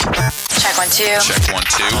Check 1 2. Check 1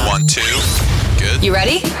 2 1 2. Good. You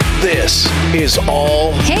ready? This is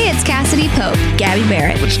all Hey, it's Cassidy Pope, Gabby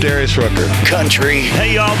Barrett. It's Darius Rucker. country.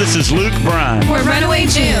 Hey, y'all, this is Luke Bryan. We're Runaway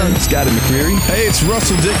June. Scotty McCreery. Hey, it's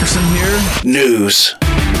Russell Dickerson here. News.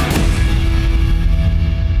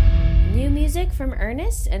 New music from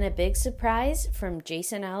Ernest and a big surprise from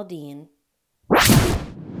Jason Aldean.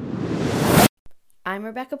 I'm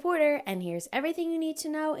Rebecca Porter, and here's everything you need to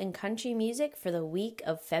know in country music for the week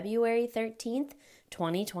of February 13th,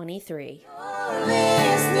 2023.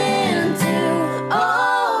 Listening to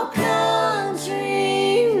All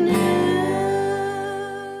Country News.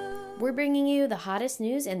 We're bringing you the hottest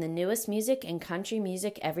news and the newest music in country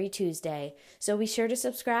music every Tuesday, so be sure to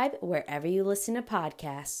subscribe wherever you listen to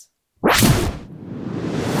podcasts.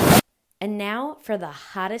 And now for the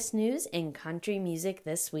hottest news in country music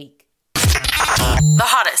this week. The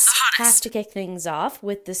hottest. Have to kick things off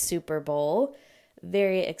with the Super Bowl.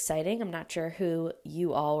 Very exciting. I'm not sure who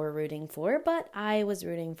you all were rooting for, but I was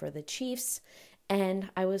rooting for the Chiefs, and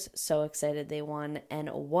I was so excited they won, and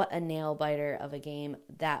what a nail-biter of a game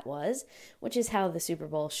that was, which is how the Super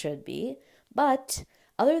Bowl should be. But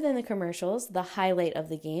other than the commercials, the highlight of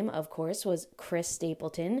the game, of course, was Chris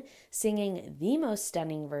Stapleton singing the most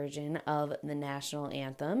stunning version of the national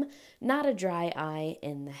anthem, Not a Dry Eye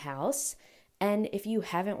in the House. And if you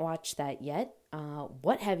haven't watched that yet,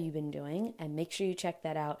 what have you been doing? And make sure you check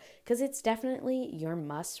that out because it's definitely your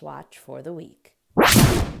must-watch for the week.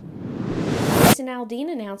 Jason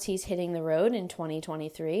Aldean announced he's hitting the road in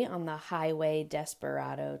 2023 on the Highway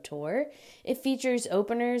Desperado Tour. It features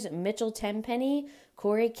openers Mitchell Tenpenny,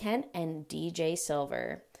 Corey Kent, and DJ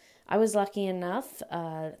Silver. I was lucky enough,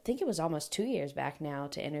 I think it was almost 2 years back now,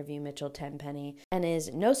 to interview Mitchell Tenpenny, and it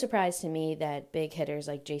is no surprise to me that big hitters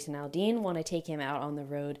like Jason Aldean want to take him out on the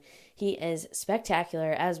road. He is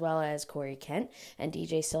spectacular, as well as Corey Kent and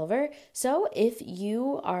DJ Silver. So if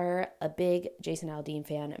you are a big Jason Aldean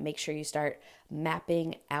fan, make sure you start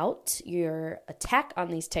mapping out your attack on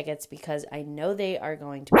these tickets because I know they are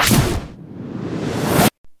going to be.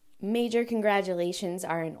 Major congratulations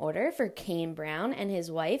are in order for Kane Brown and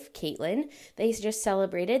his wife, Caitlin. They just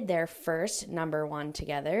celebrated their first #1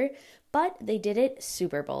 together, but they did it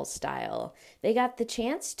Super Bowl style. They got the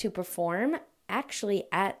chance to perform actually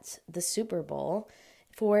at the Super Bowl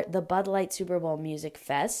for the Bud Light Super Bowl Music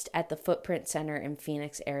Fest at the Footprint Center in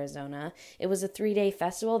Phoenix, Arizona. It was a 3-day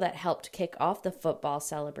festival that helped kick off the football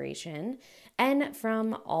celebration. And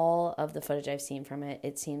from all of the footage I've seen from it,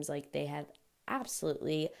 it seems like they have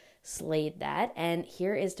absolutely slayed that, and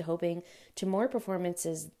here is to hoping to more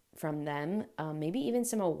performances from them, maybe even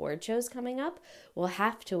some award shows coming up. We'll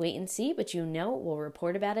have to wait and see, but we'll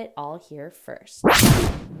report about it all here first.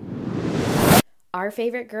 Our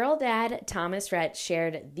favorite girl dad, Thomas Rhett,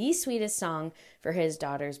 shared the sweetest song for his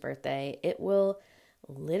daughter's birthday. It will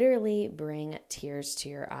literally bring tears to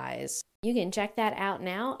your eyes. You can check that out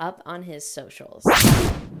now up on his socials.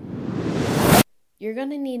 You're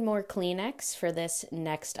going to need more Kleenex for this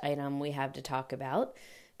next item we have to talk about.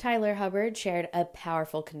 Tyler Hubbard shared a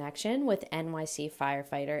powerful connection with NYC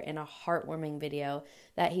firefighter in a heartwarming video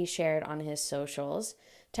that he shared on his socials.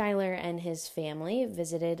 Tyler and his family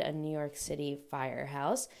visited a New York City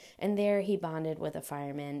firehouse, and there he bonded with a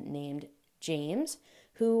fireman named James,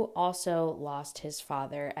 who also lost his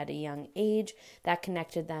father at a young age. That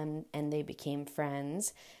connected them, and they became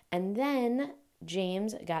friends. And then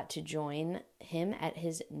James got to join him at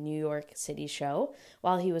his New York City show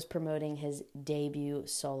while he was promoting his debut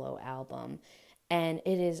solo album. And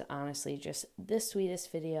it is honestly just the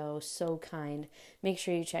sweetest video, so kind. Make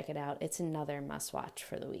sure you check it out. It's another must-watch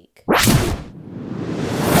for the week.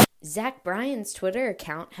 Zach Bryan's Twitter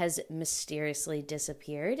account has mysteriously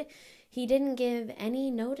disappeared. He didn't give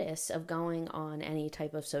any notice of going on any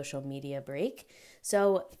type of social media break.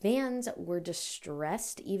 So fans were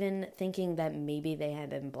distressed, even thinking that maybe they had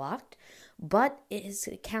been blocked. But his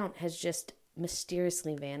account has just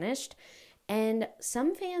mysteriously vanished. And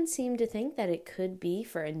some fans seem to think that it could be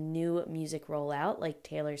for a new music rollout like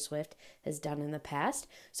Taylor Swift has done in the past.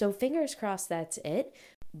 So fingers crossed that's it.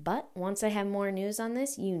 But once I have more news on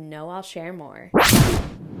this, I'll share more.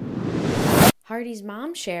 Hardy's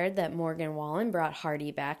mom shared that Morgan Wallen brought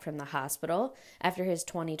Hardy back from the hospital after his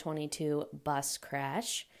 2022 bus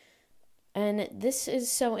crash. And this is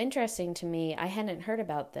so interesting to me. I hadn't heard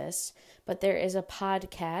about this, but there is a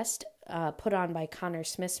podcast put on by Connor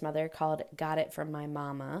Smith's mother called Got It From My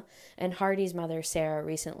Mama. And Hardy's mother, Sarah,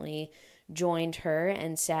 recently joined her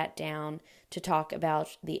and sat down to talk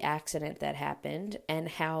about the accident that happened and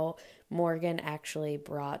how Morgan actually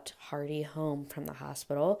brought Hardy home from the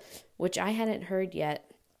hospital, which I hadn't heard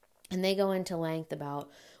yet. And they go into length about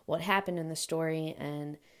what happened in the story,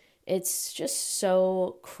 and it's just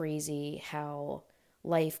so crazy how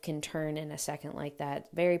life can turn in a second like that.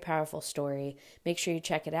 Very powerful story. Make sure you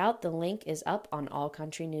check it out. The link is up on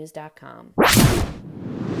allcountrynews.com.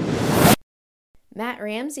 Matt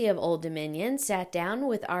Ramsey of Old Dominion sat down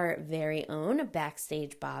with our very own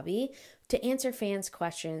Backstage Bobby to answer fans'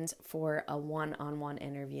 questions for a one-on-one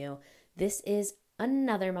interview. This is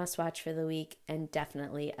another must-watch for the week and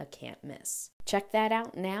definitely a can't miss. Check that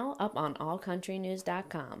out now up on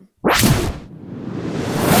allcountrynews.com.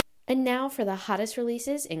 And now for the hottest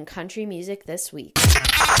releases in country music this week.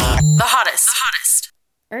 The hottest.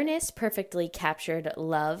 Ernest perfectly captured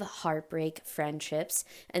love, heartbreak, friendships,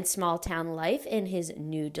 and small-town life in his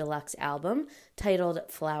new deluxe album titled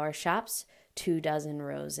Flower Shops, 24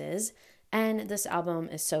 Roses. And this album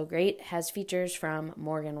is so great, has features from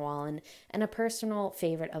Morgan Wallen, and a personal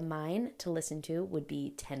favorite of mine to listen to would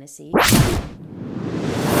be Tennessee.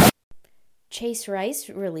 Chase Rice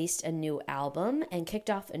released a new album and kicked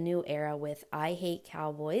off a new era with I Hate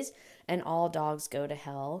Cowboys and All Dogs Go to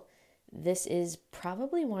Hell. This is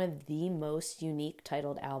probably one of the most unique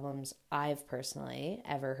titled albums I've personally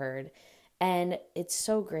ever heard. And it's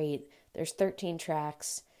so great. There's 13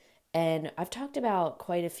 tracks. And I've talked about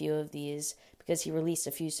quite a few of these because he released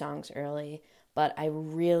a few songs early. But I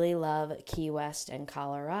really love Key West and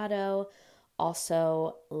Colorado.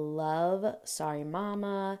 Also love Sorry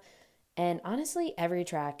Mama. And honestly, every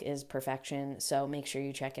track is perfection. So make sure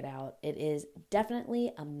you check it out. It is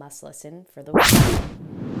definitely a must listen for the week.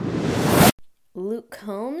 Luke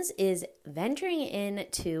Combs is venturing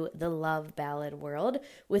into the love ballad world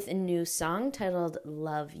with a new song titled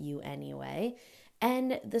Love You Anyway.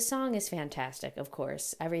 And the song is fantastic, of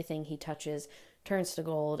course. Everything he touches turns to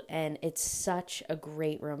gold, and it's such a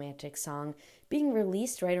great romantic song. Being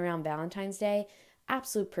released right around Valentine's Day,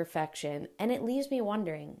 absolute perfection. And it leaves me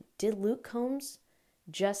wondering, did Luke Combs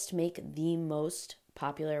just make the most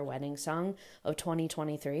popular wedding song of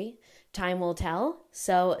 2023? Time will tell,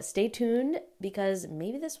 so stay tuned because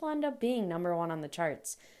maybe this will end up being number one on the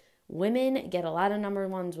charts. Women get a lot of number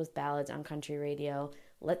ones with ballads on country radio.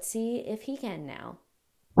 Let's see if he can now.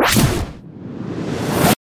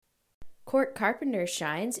 Court Carpenter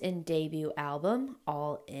shines in debut album,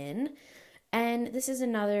 All In. And this is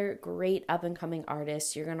another great up-and-coming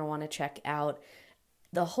artist you're going to want to check out.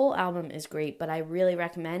 The whole album is great, but I really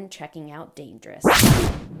recommend checking out Dangerous.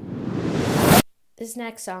 This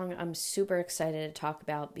next song I'm super excited to talk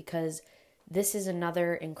about because this is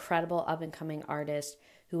another incredible up-and-coming artist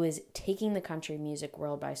who is taking the country music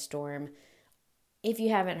world by storm. If you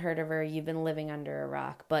haven't heard of her, you've been living under a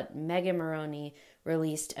rock, but Megan Moroney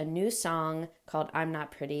released a new song called I'm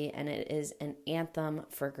Not Pretty, and it is an anthem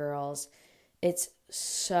for girls. It's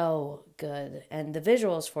so good, and the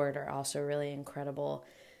visuals for it are also really incredible.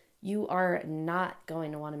 You are not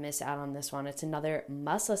going to want to miss out on this one. It's another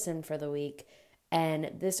must listen for the week,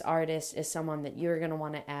 and this artist is someone that you're going to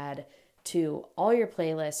want to add to all your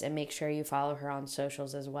playlists and make sure you follow her on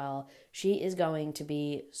socials as well. She is going to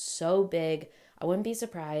be so big. I wouldn't be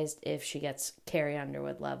surprised if she gets Carrie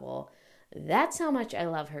Underwood level. That's how much I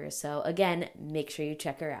love her. So again, make sure you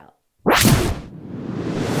check her out.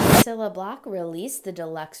 Cilla Block released the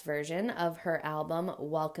deluxe version of her album,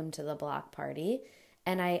 Welcome to the Block Party.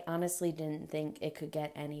 And I honestly didn't think it could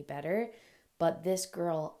get any better. But this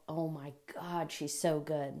girl, oh my God, she's so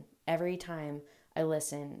good. Every time I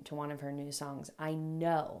listen to one of her new songs, I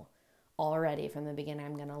know already from the beginning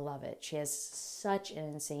I'm going to love it. She has such an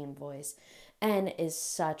insane voice and is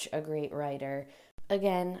such a great writer.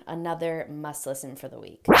 Again, another must listen for the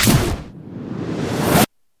week.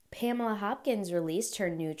 Pamela Hopkins released her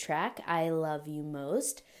new track, I Love You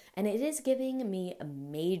Most, and it is giving me a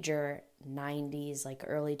major 90s, like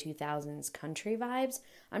early 2000s country vibes.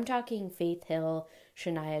 I'm talking Faith Hill,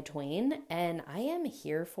 Shania Twain, and I am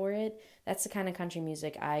here for it. That's the kind of country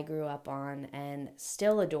music I grew up on and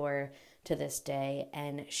still adore to this day,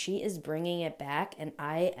 and she is bringing it back, and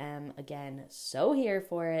I am, again, so here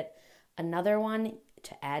for it. Another one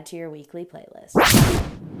to add to your weekly playlist.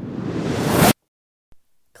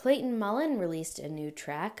 Clayton Mullen released a new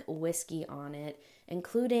track, Whiskey on It,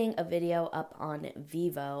 including a video up on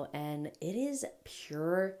Vevo, and it is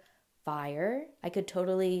pure fire. I could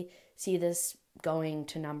totally see this going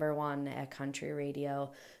to number one at country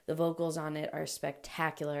radio. The vocals on it are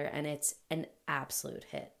spectacular, and it's an absolute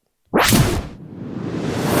hit.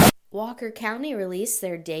 Walker County released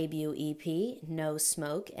their debut EP, No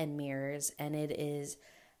Smoke and Mirrors, and it is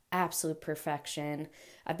absolute perfection.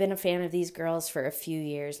 I've been a fan of these girls for a few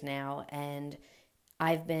years now, and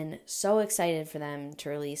I've been so excited for them to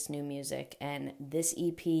release new music, and this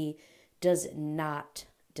EP does not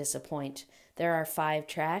disappoint. There are 5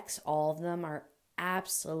 tracks. All of them are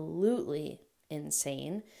absolutely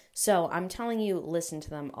insane. So I'm telling you, listen to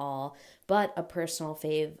them all. But a personal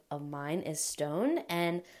fave of mine is Stone,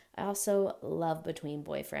 and I also love Between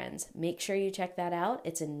Boyfriends. Make sure you check that out.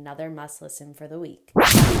 It's another must listen for the week.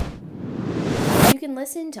 You can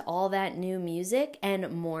listen to all that new music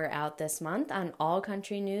and more out this month on All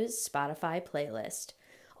Country News Spotify playlist.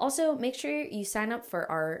 Also, make sure you sign up for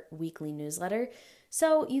our weekly newsletter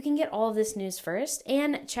so you can get all of this news first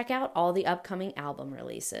and check out all the upcoming album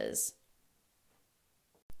releases.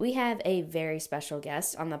 We have a very special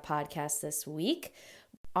guest on the podcast this week.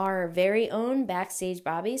 Our very own Backstage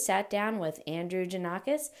Bobby sat down with Andrew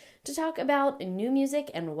Janakis to talk about new music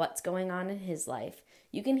and what's going on in his life.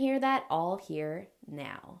 You can hear that all here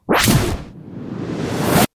now.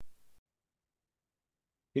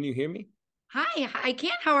 Can you hear me? Hi, I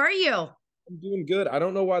can. How are you? I'm doing good. I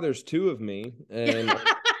don't know why there's 2 of me. And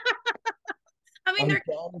I mean, there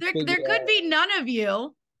could be none of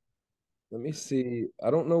you. Let me see. I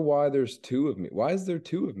don't know why there's 2 of me. Why is there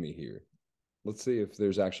 2 of me here? Let's see if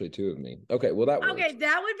there's actually 2 of me. Okay, well, that works. Okay,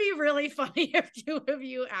 that would be really funny if 2 of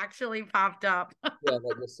you actually popped up. Yeah,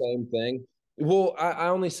 like the same thing. Well, I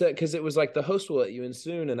only said because it was like the host will let you in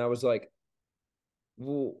soon, and I was like,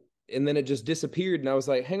 well, and then it just disappeared, and I was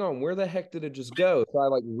like, hang on, where the heck did it just go? So I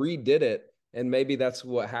like redid it, and maybe that's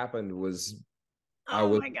what happened was.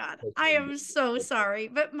 Oh my God. I am so sorry.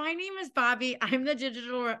 But my name is Bobby. I'm the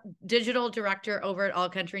digital director over at All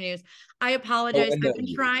Country News. I apologize. I've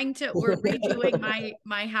been trying to, we're redoing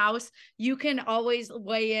my house. You can always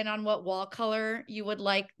weigh in on what wall color you would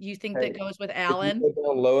like, you think that goes with Alan. If you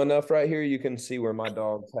go down low enough right here, you can see where my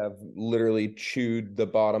dogs have literally chewed the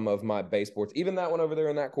bottom of my baseboards. Even that one over there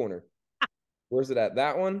in that corner. Where's it at?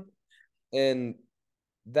 That one? And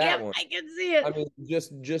that one. I can see it. I mean,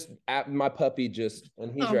 just at my puppy and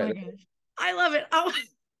he's right there. Gosh. I love it. Oh,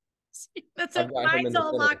 that's mine's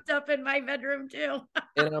all locked up in my bedroom too.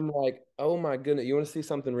 And I'm like, oh my goodness, you want to see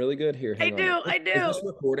something really good here? I do. Is this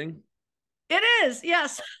recording? It is,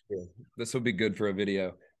 yes. Yeah, this will be good for a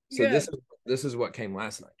video. So this is what came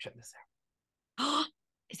last night. Check this out.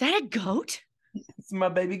 Is that a goat? It's my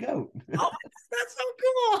baby goat. Oh, that's so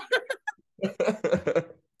cool.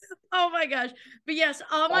 Oh my gosh. But yes,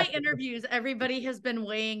 all my interviews, everybody has been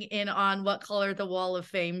weighing in on what color the Wall of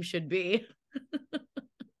Fame should be.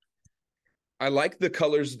 I like the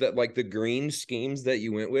colors that like the green schemes that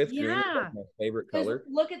you went with. Yeah. Green is like my favorite color.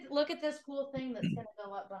 Look at this cool thing that's gonna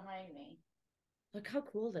go up behind me. Look how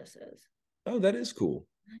cool this is. Oh, that is cool.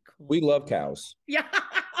 Cool. We love cows. Yeah.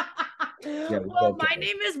 Well, my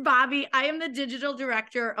name is Bobby. I am the digital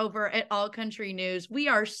director over at All Country News. We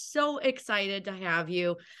are so excited to have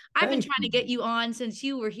you. I've been trying to get you on since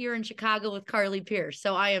you were here in Chicago with Carly Pierce.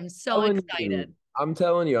 So I am so excited. I'm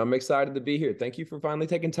telling you, I'm excited to be here. Thank you for finally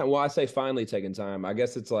taking time. Well, I say finally taking time. I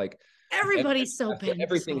guess it's like everybody's so busy.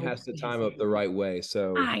 Everything has to time up the right way.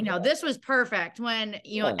 So I know this was perfect when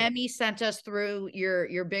Emmy sent us through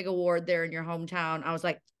your big award there in your hometown. I was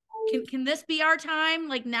like, can this be our time?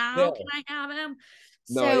 Like now, can I have him?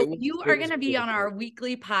 So you are going to be on our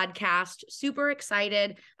weekly podcast. Super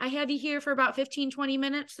excited. I have you here for about 15, 20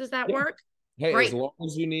 minutes. Does that work? Hey, as long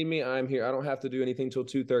as you need me, I'm here. I don't have to do anything till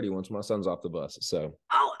 2:30 once my son's off the bus. So.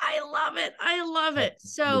 Oh, I love it. I love it.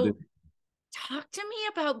 So talk to me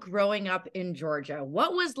about growing up in Georgia.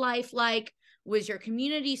 What was life like? Was your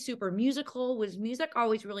community super musical? Was music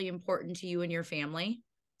always really important to you and your family?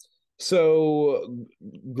 So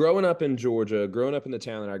growing up in Georgia, growing up in the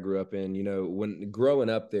town that I grew up in, when growing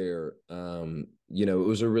up there, it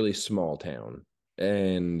was a really small town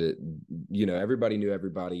and, everybody knew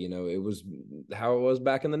everybody, it was how it was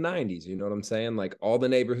back in the 90s. You know what I'm saying? Like all the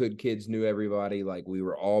neighborhood kids knew everybody, like we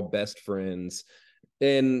were all best friends.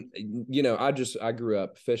 And, I grew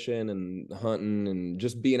up fishing and hunting and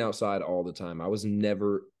just being outside all the time. I was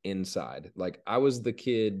never inside. Like I was the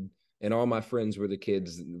kid. And all my friends were the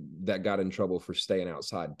kids that got in trouble for staying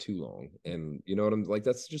outside too long. And you know what I'm like?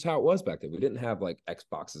 That's just how it was back then. We didn't have like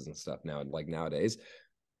Xboxes and stuff now, like nowadays.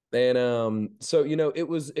 And so, it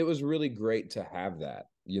was really great to have that,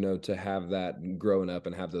 to have that growing up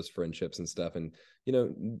and have those friendships and stuff. And,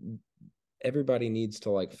 everybody needs to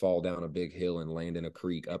like fall down a big hill and land in a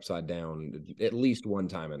creek upside down at least one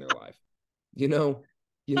time in their life. Oh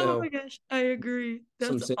my gosh, I agree.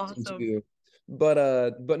 That's awesome. But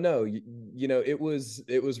no, it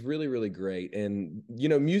was really, really great. And,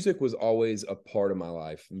 music was always a part of my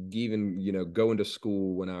life. Even, going to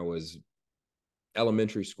school when I was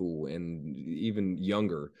elementary school and even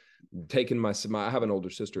younger, taking my I have an older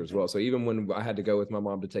sister as well. So even when I had to go with my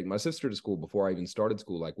mom to take my sister to school before I even started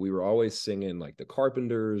school, like we were always singing like the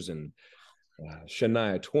Carpenters and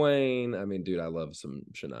Shania Twain. I mean, dude, I love some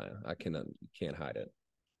Shania. Can't hide it.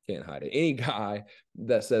 Can't hide it. Any guy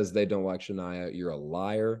that says they don't like Shania, you're a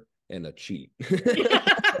liar and a cheat.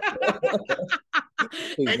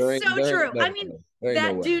 That's so true. I mean,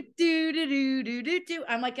 that do.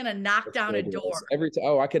 I'm like gonna knock down a door every time.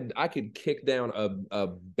 Oh, I could kick down a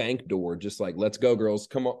bank door, just like, let's go, girls,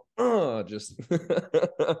 come on, just.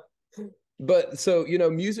 But so, you know,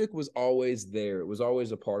 music was always there. It was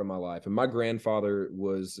always a part of my life. And my grandfather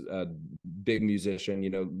was a big musician, you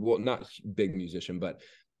know, well, not big musician, but,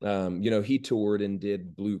 you know, he toured and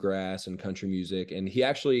did bluegrass and country music. And he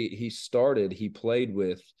played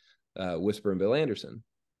with Whisper and Bill Anderson.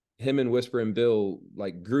 Him and Whisper and Bill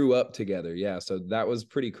like grew up together. Yeah. So that was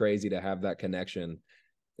pretty crazy to have that connection.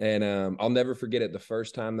 And I'll never forget it. The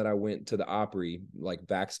first time that I went to the Opry, like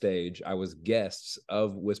backstage, I was guests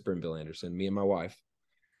of Whisper and Bill Anderson, me and my wife.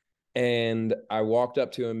 And I walked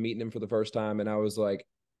up to him, meeting him for the first time. And I was like,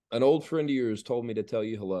 an old friend of yours told me to tell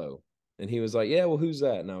you hello. And he was like, yeah, well, who's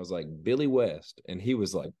that? And I was like, Billy West. And he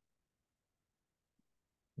was like,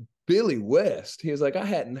 Billy West. He was like, I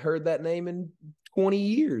hadn't heard that name in 20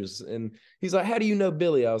 years. And he's like, how do you know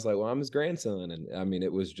Billy? I was like, well, I'm his grandson. And I mean,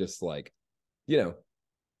 it was just like, you know,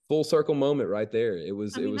 full circle moment right there. It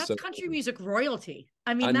was that's so country music royalty.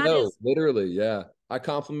 I mean, literally, yeah. I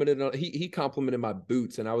complimented he complimented my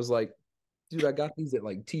boots, and I was like, dude, I got these at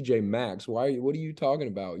like TJ Maxx. What are you talking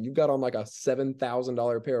about? You got on like a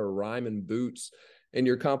 $7,000 pair of Ryman boots, and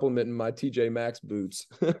you're complimenting my TJ Maxx boots.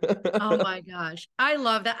 Oh my gosh. I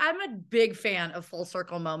love that. I'm a big fan of full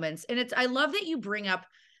circle moments. And I love that you bring up,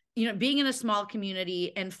 you know, being in a small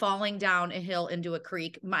community and falling down a hill into a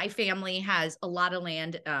creek. My family has a lot of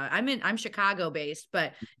land. I'm Chicago based,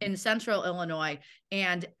 but in central Illinois.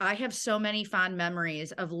 And I have so many fond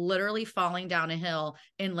memories of literally falling down a hill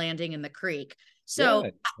and landing in the creek. So,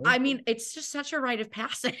 yeah. I mean, it's just such a rite of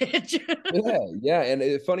passage. Yeah.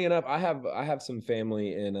 And funny enough, I have some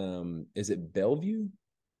family in, is it Bellevue?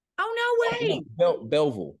 Oh, no way.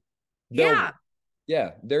 Belleville. Yeah.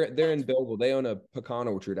 Yeah, they're in Belleville. They own a pecan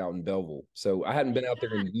orchard out in Belleville. So I hadn't been out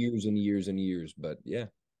there in years and years and years, but yeah.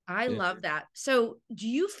 I love that. So do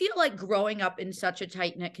you feel like growing up in such a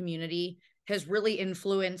tight-knit community has really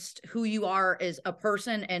influenced who you are as a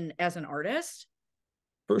person and as an artist?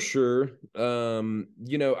 For sure.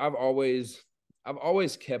 You know, I've always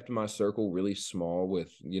kept my circle really small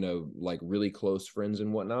with, you know, like really close friends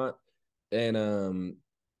and whatnot. And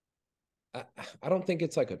I don't think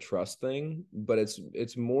it's like a trust thing, but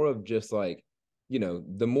it's more of just like, you know,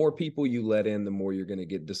 the more people you let in, the more you're going to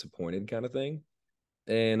get disappointed kind of thing.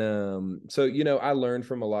 And so, you know, I learned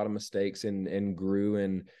from a lot of mistakes and grew,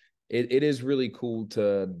 and it is really cool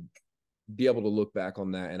to be able to look back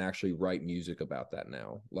on that and actually write music about that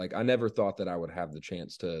now. Like, I never thought that I would have the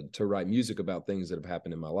chance to write music about things that have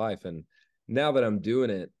happened in my life. And now that I'm doing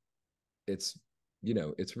it, it's, you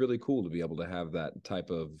know, it's really cool to be able to have that type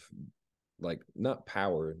of, like, not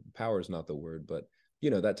power is not the word, but, you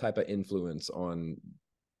know, that type of influence on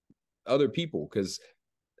other people. Because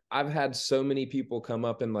I've had so many people come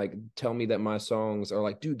up and like tell me that my songs are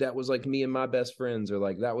like, dude, that was like me and my best friends, or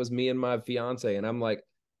like that was me and my fiance. And I'm like,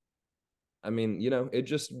 I mean, you know, it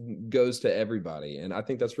just goes to everybody. And I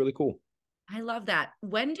think that's really cool. I love that.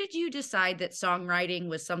 When did you decide that songwriting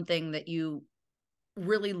was something that you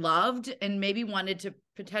really loved and maybe wanted to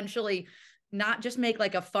potentially not just make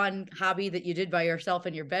like a fun hobby that you did by yourself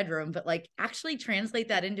in your bedroom, but like actually translate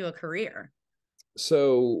that into a career?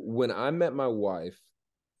 So when I met my wife,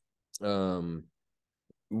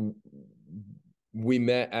 we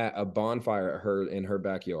met at a bonfire in her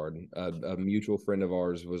backyard. A mutual friend of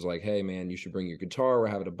ours was like, hey man, you should bring your guitar. We're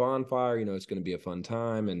having a bonfire, you know, it's going to be a fun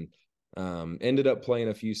time. And ended up playing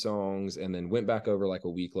a few songs, and then went back over like a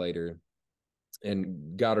week later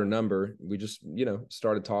and got her number. We just, you know,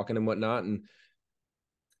 started talking and whatnot. And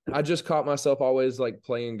I just caught myself always like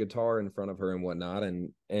playing guitar in front of her and whatnot.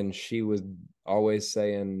 And she was always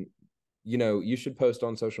saying, you know, you should post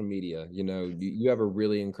on social media. You know, you have a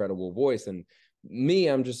really incredible voice. And me,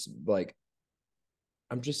 I'm just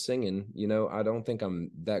singing, you know, I don't think I'm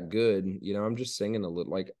that good. You know, I'm just singing a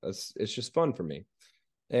little, like, it's just fun for me.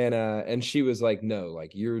 And she was like, no,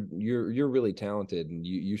 like you're really talented and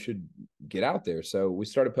you should get out there. So we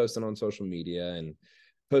started posting on social media and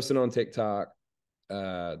posting on TikTok.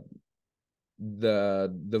 The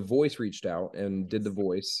Voice reached out and did The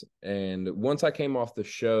Voice. And once I came off the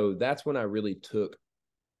show, that's when I really took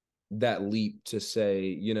that leap to say,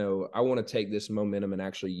 you know, I want to take this momentum and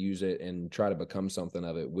actually use it and try to become something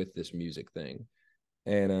of it with this music thing.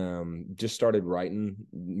 And just started writing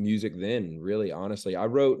music then, really, honestly. I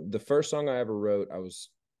wrote the first song I ever wrote, I was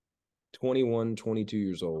 21, 22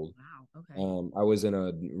 years old. Wow. Okay. I was in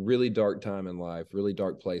a really dark time in life, really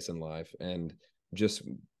dark place in life, and just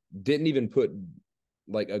didn't even put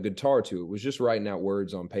like a guitar to it. It was just writing out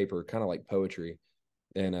words on paper, kind of like poetry.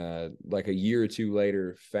 And like a year or two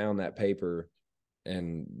later, found that paper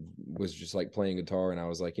and was just like playing guitar. And I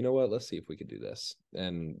was like, you know what, let's see if we could do this.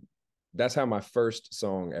 And that's how my first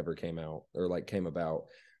song ever came out, or like came about.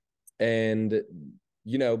 And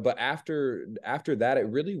you know, but after that, it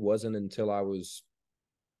really wasn't until I was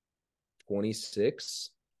 26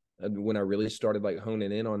 when I really started like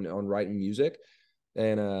honing in on writing music.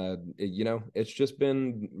 And you know, it's just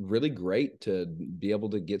been really great to be able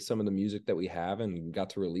to get some of the music that we have and got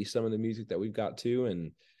to release some of the music that we've got too.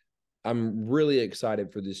 And I'm really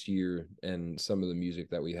excited for this year and some of the music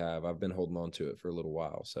that we have. I've been holding on to it for a little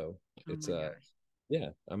while, so it's yeah,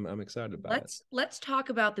 I'm excited about it. Let's talk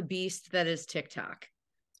about the beast that is TikTok.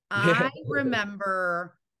 I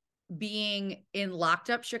remember being in locked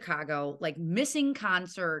up Chicago, like missing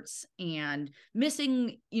concerts and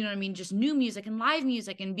missing, you know what I mean, just new music and live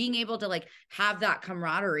music, and being able to like have that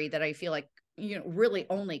camaraderie that I feel like, you know, really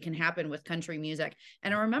only can happen with country music.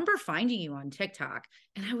 And I remember finding you on TikTok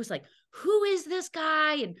and I was like, who is this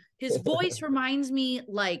guy? And his voice reminds me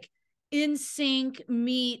like NSYNC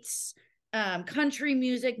meets country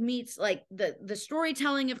music meets like the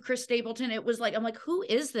storytelling of Chris Stapleton. It was like, I'm like, who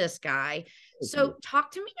is this guy? So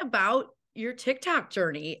talk to me about your TikTok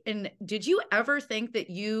journey. And did you ever think that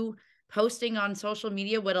you posting on social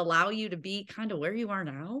media would allow you to be kind of where you are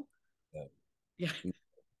now? Yeah.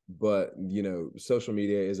 But, you know, social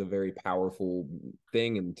media is a very powerful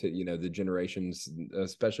thing. And to, you know, the generations,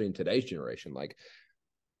 especially in today's generation, like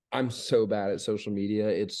I'm so bad at social media.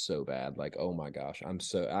 It's so bad. Like, oh my gosh,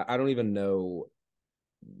 I don't even know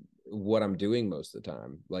what I'm doing most of the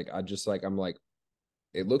time. Like, I'm like,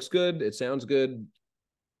 it looks good. It sounds good.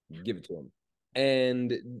 Give it to them.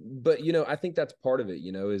 But, you know, I think that's part of it,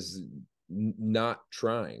 you know, is not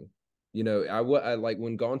trying. You know, I like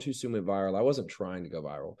when Gone Too Soon went viral, I wasn't trying to go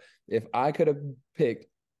viral. If I could have picked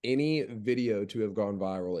any video to have gone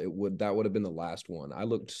viral, that would have been the last one. I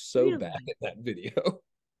looked so bad in that video.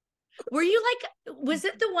 Were you like, was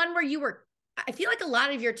it the one where you were, I feel like a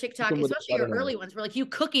lot of your TikTok, especially your early ones, were like you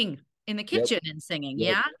cooking in the kitchen and singing.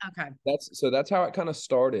 Yep. Yeah. Okay. That's how it kind of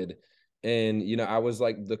started. And, you know, I was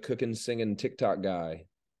like the cooking, singing TikTok guy.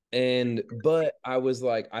 But I was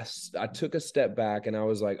like, I took a step back and I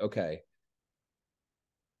was like, okay,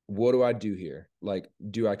 what do I do here? Like,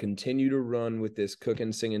 do I continue to run with this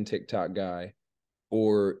cooking, singing TikTok guy,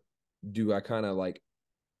 or do I kind of like,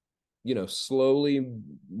 you know, slowly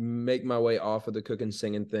make my way off of the cooking,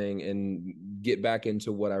 singing thing and get back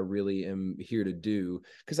into what I really am here to do?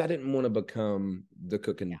 Because I didn't want to become the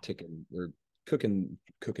cooking, ticking, or cooking,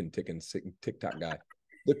 ticking, TikTok guy.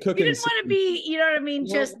 The cooking. You didn't want to be, you know what I mean,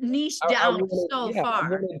 just niche down so far. I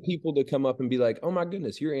wanted people to come up and be like, oh my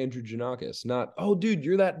goodness, you're Andrew Janakis, not, oh dude,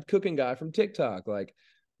 you're that cooking guy from TikTok. Like,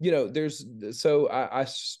 you know, so I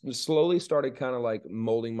slowly started kind of like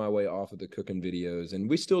molding my way off of the cooking videos, and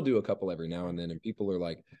we still do a couple every now and then, and people are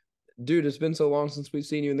like, dude, it's been so long since we've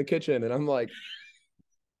seen you in the kitchen. And I'm like,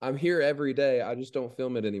 I'm here every day, I just don't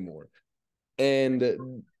film it anymore.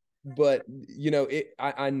 But you know,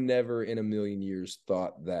 I never in a million years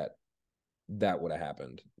thought that would have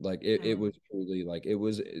happened. Like it was truly like, it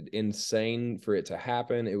was insane for it to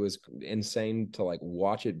happen. It was insane to like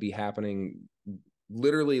watch it be happening,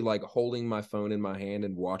 literally like holding my phone in my hand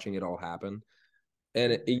and watching it all happen.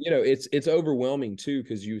 And you know, it's overwhelming too,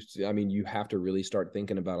 because you have to really start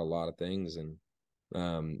thinking about a lot of things. And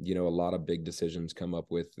you know, a lot of big decisions come up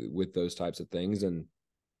with those types of things. And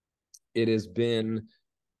it has been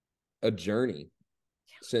a journey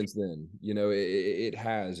since then. You know, it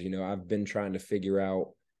has, you know, I've been trying to figure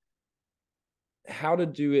out how to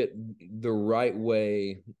do it the right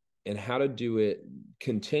way and how to do it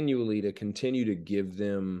continually to continue to give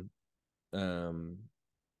them,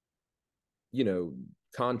 you know,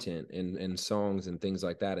 content and songs and things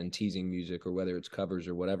like that, and teasing music, or whether it's covers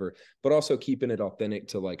or whatever, but also keeping it authentic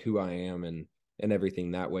to like who I am and everything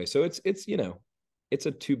that way. So it's, you know, it's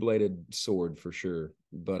a two-bladed sword for sure,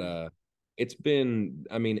 but it's been,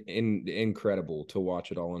 I mean, incredible to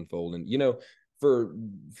watch it all unfold. And, you know, for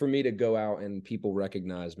me to go out and people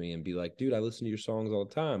recognize me and be like, dude, I listen to your songs all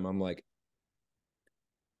the time. I'm like,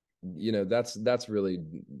 you know, that's really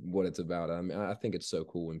what it's about. I mean, I think it's so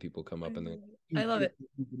cool when people come up and they, I love it.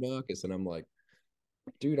 Marcus, and I'm like,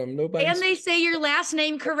 Dude, I'm nobody. And they say your last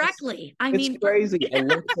name correctly. I mean, it's crazy.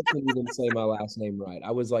 Alexa can even say my last name right.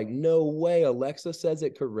 I was like, no way. Alexa says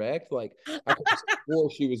it correct. Like, I could have swore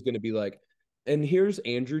she was going to be like, and here's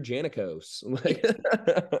Andrew Janikos. Like,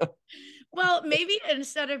 well, maybe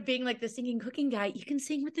instead of being like the singing cooking guy, you can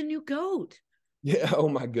sing with the new goat. Yeah. Oh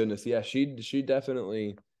my goodness. Yeah. She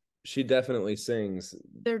definitely sings.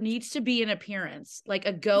 There needs to be an appearance, like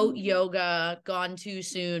a goat yoga Gone Too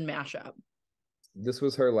Soon mashup. This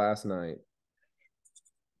was her last night.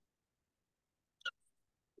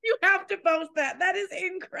 You have to post that. That is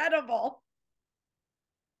incredible.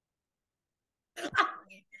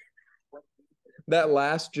 That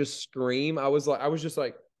last just scream. I was just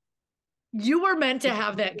like, you were meant to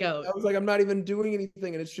have that goat. I was like, I'm not even doing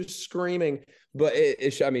anything, and it's just screaming. But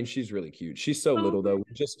I mean, she's really cute. She's so little though.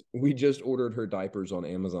 We just ordered her diapers on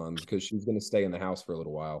Amazon because she's going to stay in the house for a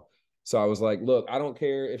little while. So I was like, look, I don't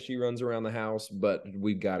care if she runs around the house, but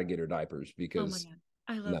we've got to get her diapers because.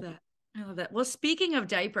 Oh my God. I love that. I love that. Well, speaking of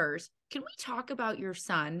diapers, can we talk about your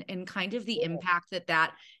son and kind of the impact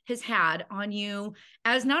that has had on you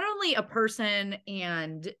as not only a person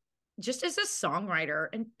and just as a songwriter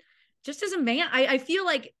and just as a man? I feel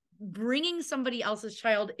like bringing somebody else's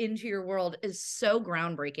child into your world is so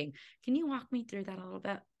groundbreaking. Can you walk me through that a little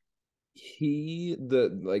bit?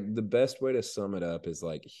 The best way to sum it up is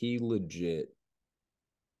like he legit,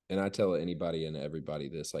 and I tell anybody and everybody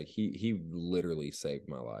this, like he literally saved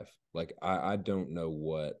my life. Like I don't know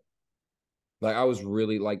what, like I was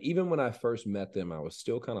really like, even when I first met them, I was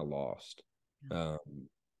still kind of lost.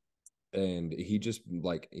 And he just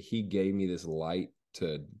like, he gave me this light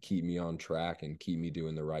to keep me on track and keep me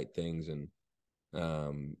doing the right things. And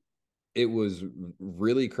it was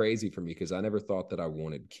really crazy for me because I never thought that I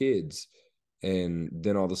wanted kids. And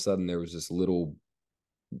then all of a sudden there was this little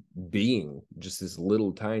being, just this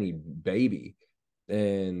little tiny baby.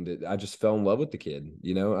 And I just fell in love with the kid,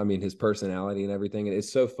 you know, I mean, his personality and everything. And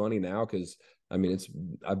it's so funny now because I mean,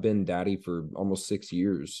 I've been daddy for almost 6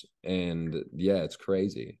 years, and yeah, it's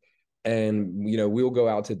crazy. And, you know, we'll go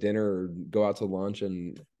out to dinner or go out to lunch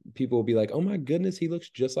and people will be like, oh my goodness, he looks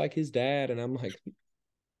just like his dad. And I'm like,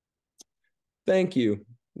 thank you.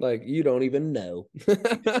 Like, you don't even know.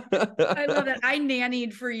 I love that. I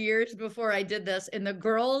nannied for years before I did this. And the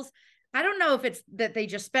girls, I don't know if it's that they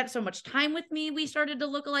just spent so much time with me, we started to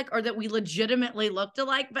look alike, or that we legitimately looked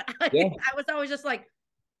alike. But I was always just like,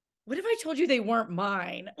 what if I told you they weren't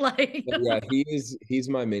mine? Like, yeah, he's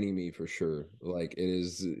my mini me for sure. Like, it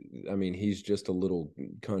is, I mean, he's just a little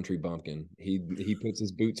country bumpkin. He puts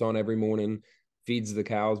his boots on every morning, feeds the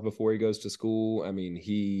cows before he goes to school. I mean,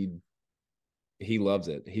 he loves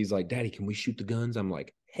it. He's like, Daddy, can we shoot the guns? I'm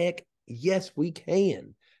like, heck yes, we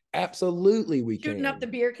can. Absolutely, we can. Shooting up the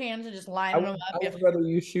beer cans and just lining them up. I would rather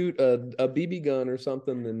you shoot a BB gun or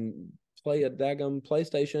something than play a daggum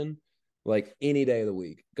PlayStation. Like, any day of the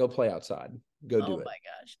week, go play outside. Go do it. Oh my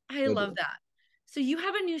gosh. I love that. So you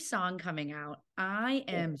have a new song coming out. I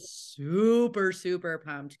am super, super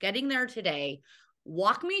pumped. Getting there today.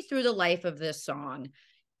 Walk me through the life of this song.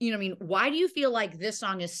 You know, I mean, why do you feel like this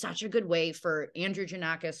song is such a good way for Andrew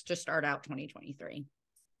Janakis to start out 2023?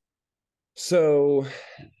 So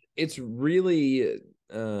it's really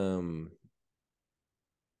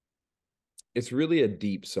a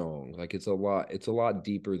deep song. Like, it's a lot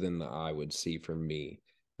deeper than the eye would see for me.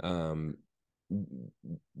 You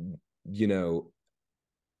know,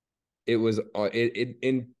 it was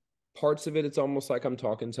in parts of it, it's almost like I'm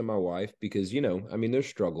talking to my wife because, you know, I mean, there's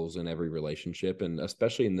struggles in every relationship, and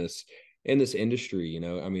especially in this industry, you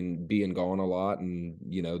know, I mean, being gone a lot and,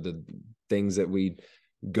 you know, the things that we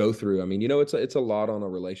go through. I mean, you know, it's a lot on a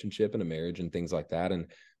relationship and a marriage and things like that. And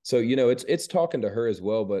so, you know, it's talking to her as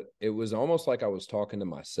well, but it was almost like I was talking to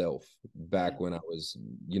myself back when I was,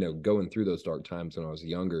 you know, going through those dark times when I was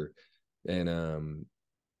younger. And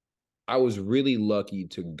I was really lucky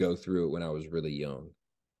to go through it when I was really young.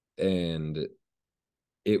 And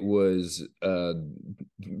it was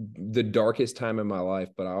the darkest time in my life,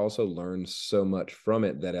 but I also learned so much from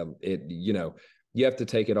it that it, you know, you have to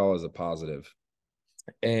take it all as a positive.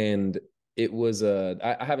 And it was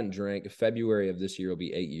I haven't drank. February of this year will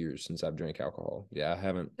be 8 years since I've drank alcohol. Yeah, I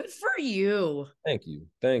haven't. Good for you. Thank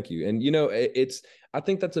you. And, you know, I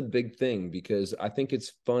think that's a big thing because I think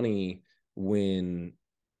it's funny when,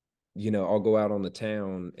 you know, I'll go out on the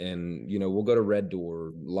town and, you know, we'll go to Red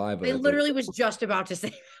Door Live. I literally was just about to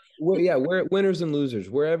say. Well, yeah, we're winners and losers,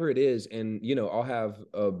 wherever it is. And, you know, I'll have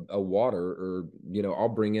a water, or, you know, I'll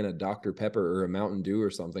bring in a Dr. Pepper or a Mountain Dew or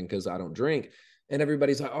something because I don't drink. And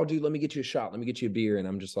everybody's like, oh, dude, let me get you a shot. Let me get you a beer. And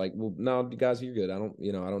I'm just like, well, no, guys, you're good. I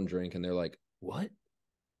don't drink. And they're like, what?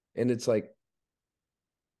 And it's like,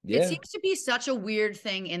 It seems to be such a weird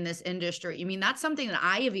thing in this industry. I mean, that's something that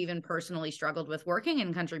I have even personally struggled with working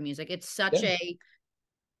in country music. It's such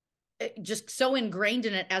just so ingrained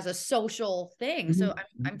in it as a social thing. So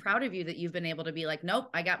I'm proud of you that you've been able to be like, nope,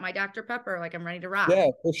 I got my Dr. Pepper. Like, I'm ready to rock. Yeah,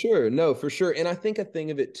 for sure. No, for sure. And I think a thing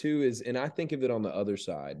of it too is, and I think of it on the other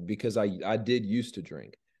side, because I did used to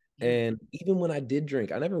drink. And even when I did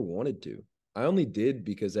drink, I never wanted to. I only did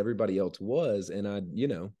because everybody else was. And I,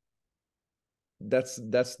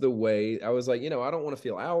 that's the way I was like, I don't want to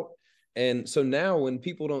feel out. And so now when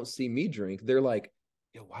people don't see me drink, they're like,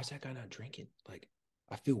 yo, why is that guy not drinking? Like,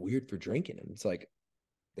 I feel weird for drinking. And it's like,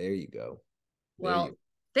 there you go.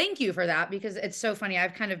 Thank you for that, because it's so funny.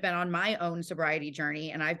 I've kind of been on my own sobriety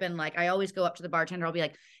journey, and I've been like, I always go up to the bartender. I'll be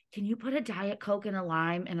like, can you put a Diet Coke and a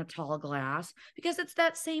lime in a tall glass? Because it's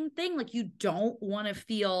that same thing. Like, you don't want to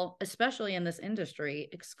feel, especially in this industry,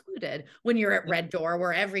 excluded when you're at Red Door,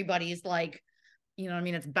 where everybody's like,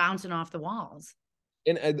 it's bouncing off the walls.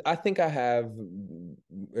 And I think I have,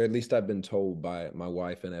 or at least I've been told by my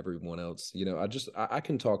wife and everyone else, I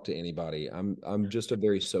can talk to anybody. I'm just a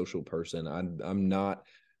very social person. I'm not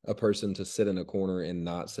a person to sit in a corner and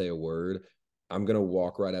not say a word. I'm going to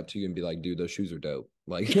walk right up to you and be like, dude, those shoes are dope.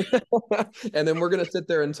 Like, and then we're going to sit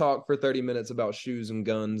there and talk for 30 minutes about shoes and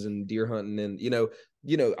guns and deer hunting. And,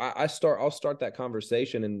 I'll start that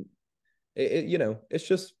conversation, and it's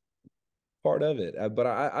just part of it. But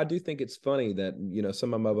I do think it's funny that,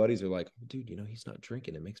 some of my buddies are like, oh, dude, he's not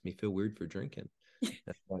drinking. It makes me feel weird for drinking. And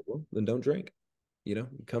I'm like, well, then don't drink.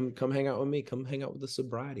 Come hang out with me. Come hang out with the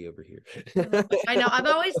sobriety over here. I know. I've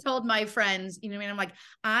always told my friends, I'm like,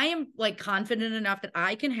 I am like confident enough that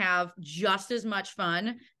I can have just as much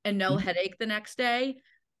fun and no headache the next day.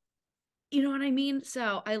 You know what I mean?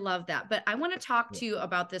 So I love that. But I want to talk to you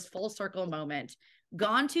about this full circle moment.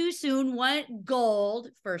 Gone Too Soon went gold,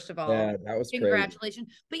 first of all. Yeah, that was congratulations.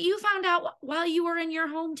 Crazy. But you found out while you were in your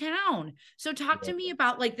hometown. So talk to me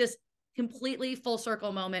about like this completely full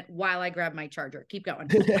circle moment while I grab my charger. Keep going.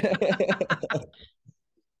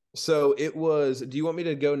 So it was, do you want me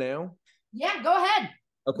to go now? Yeah, go ahead.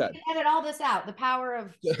 Okay. We can edit all this out. The power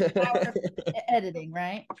of editing,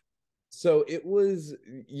 right? So it was,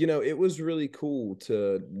 it was really cool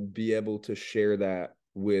to be able to share that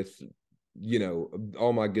with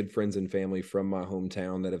all my good friends and family from my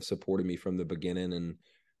hometown that have supported me from the beginning. And,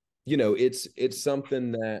 it's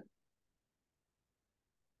something that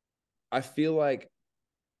I feel like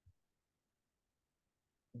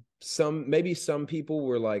maybe some people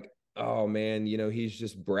were like, oh man, he's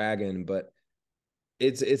just bragging, but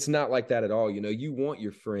it's not like that at all. You want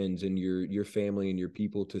your friends and your family and your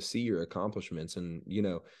people to see your accomplishments. And,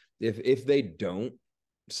 if they don't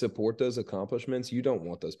support those accomplishments, you don't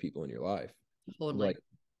want those people in your life. Totally. Like,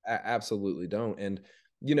 absolutely don't. And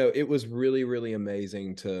it was really, really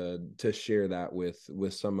amazing to share that with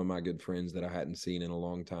some of my good friends that I hadn't seen in a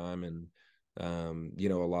long time. And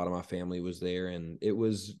a lot of my family was there, and it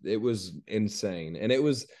was insane. And it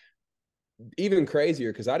was even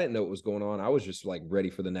crazier because I didn't know what was going on. I was just like ready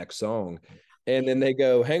for the next song. And then they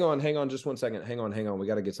go, hang on just 1 second. Hang on. We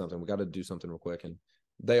got to get something. We got to do something real quick. And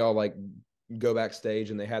they all like go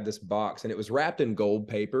backstage, and they had this box, and it was wrapped in gold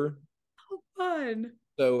paper. Oh, fun.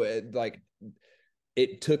 So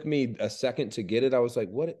it took me a second to get it. I was like,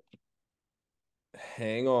 what?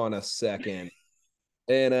 Hang on a second.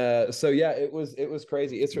 And so yeah, it was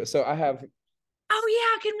crazy. So I have. Oh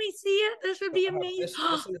yeah, can we see it? This would be amazing.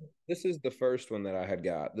 This is the first one that I had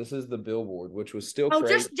got. This is the Billboard, which was still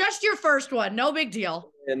crazy. just your first one, no big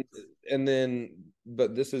deal. And then,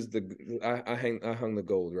 but this is I hung the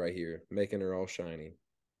gold right here, making her all shiny.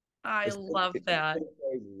 I love that.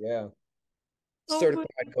 Crazy, yeah. Certified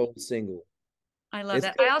gold single. I love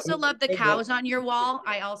that. I also love the cows on your wall.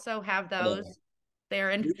 I also have those. They're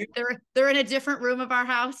in a different room of our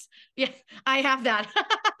house. Yeah, I have that.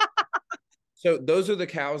 So those are the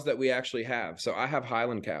cows that we actually have. So I have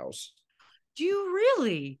Highland cows. Do you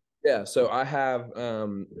really? Yeah. So I have,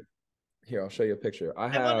 here, I'll show you a picture. I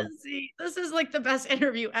want to see. This is like the best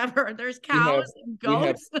interview ever. There's cows and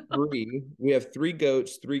goats. We have 3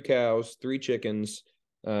 goats, 3 cows, 3 chickens,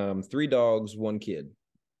 3 dogs, 1 kid.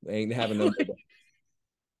 We ain't having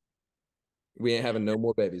no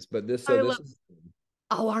more babies. But this is.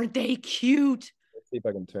 Oh, aren't they cute? See if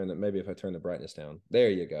I can turn it. Maybe if I turn the brightness down. There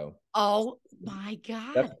you go. Oh my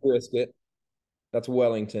God. That's Brisket. That's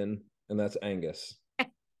Wellington. And that's Angus.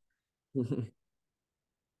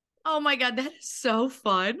 Oh my God. That is so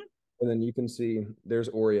fun. And then you can see there's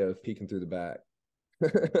Oreo peeking through the back.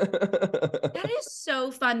 That is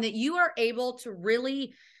so fun that you are able to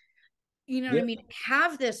really you know what I mean,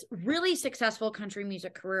 have this really successful country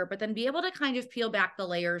music career, but then be able to kind of peel back the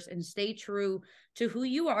layers and stay true to who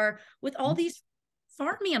you are with all these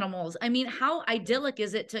farm animals. I mean, how idyllic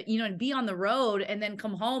is it to, you know, be on the road and then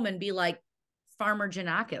come home and be like Farmer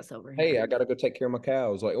Janakis over here? Hey, I got to go take care of my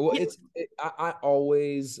cows. Like, well, I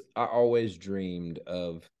always dreamed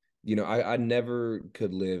of, you know, I never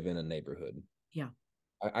could live in a neighborhood. Yeah.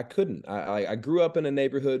 I couldn't. I grew up in a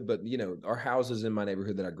neighborhood, but, you know, our houses in my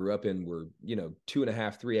neighborhood that I grew up in were, you know,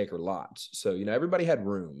 2.5, 3 acre lots. So, you know, everybody had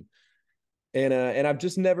room. And I've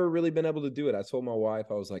just never really been able to do it. I told my wife,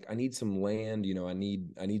 I was like, I need some land, you know, I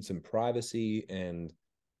need some privacy. And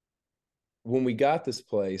when we got this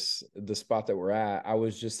place, the spot that we're at, I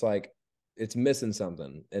was just like, it's missing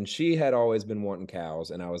something. And she had always been wanting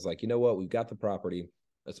cows. And I was like, you know what? We've got the property.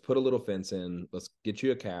 Let's put a little fence in. Let's get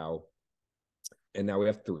you a cow. And now we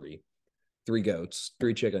have three goats,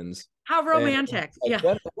 3 chickens. How romantic. Like,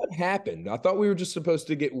 what happened? I thought we were just supposed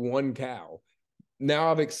to get 1 cow.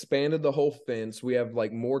 Now I've expanded the whole fence. We have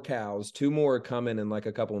like more cows. 2 more are coming in like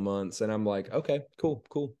a couple of months. And I'm like, okay, cool.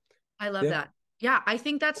 I love that. Yeah, I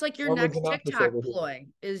think that's like your next TikTok ploy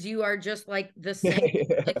is you are just like the same,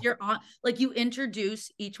 like you're on, like you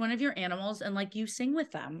introduce each one of your animals and like you sing with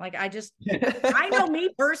them. Like I know me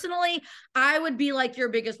personally, I would be like your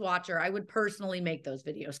biggest watcher. I would personally make those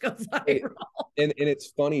videos go viral. And it's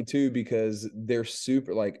funny too, because they're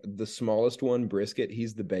super, like the smallest one, Brisket,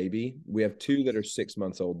 he's the baby. We have 2 that are 6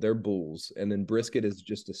 months old. They're bulls. And then Brisket is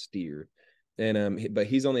just a steer. And but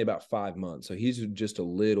he's only about 5 months, so he's just a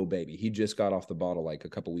little baby. He just got off the bottle like a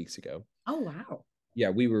couple weeks ago. Oh wow! Yeah,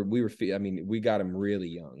 we were. I mean, we got him really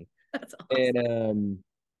young. That's awesome. And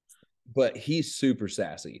but he's super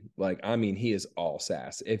sassy. Like, I mean, he is all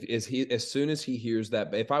sass. As soon as he hears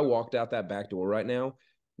that, if I walked out that back door right now,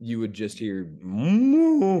 you would just hear,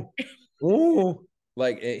 oh,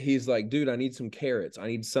 like he's like, dude, I need some carrots. I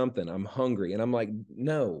need something. I'm hungry, and I'm like,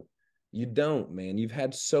 no. You don't, man. You've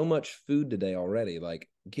had so much food today already. Like,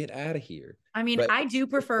 get out of here. I mean, I do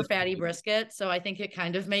prefer fatty brisket, so I think it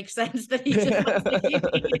kind of makes sense that he just wants to keep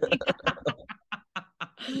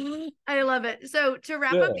eating. I love it. So to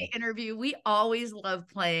wrap up the interview, we always love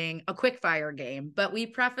playing a quick fire game, but we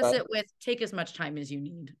preface it with take as much time as you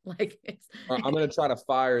need. Like I'm going to try to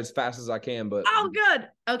fire as fast as I can, but oh, good.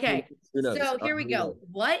 Okay. So here we go.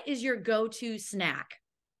 What is your go-to snack?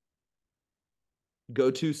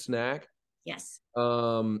 Go-to snack? Yes.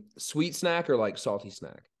 Sweet snack or like salty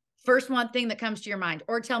snack? First one thing that comes to your mind,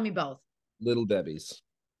 or tell me both. Little Debbie's.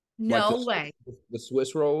 No like way. The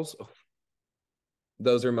Swiss rolls.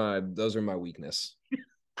 Those are my weakness.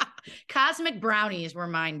 Cosmic brownies were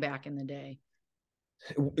mine back in the day.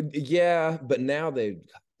 Yeah, but now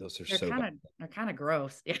those are they're kind of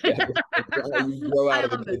gross. Yeah. You go out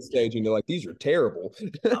of the kid stage and you're like, these are terrible.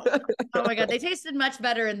 Oh my God. They tasted much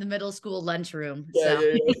better in the middle school lunchroom.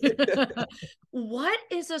 Yeah. What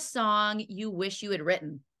is a song you wish you had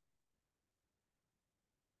written?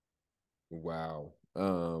 Wow.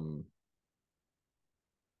 I'm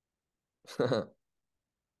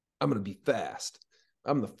going to be fast.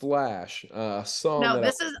 I'm the Flash. Song.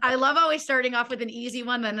 No, I love always starting off with an easy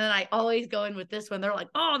one, and then I always go in with this one. They're like,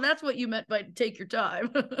 oh, that's what you meant by take your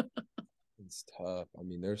time. It's tough. I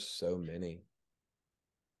mean, there's so many.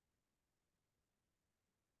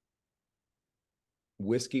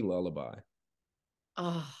 Whiskey Lullaby.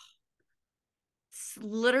 Oh, it's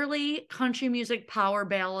literally country music power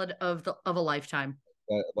ballad of a lifetime.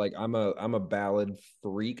 Like I'm a ballad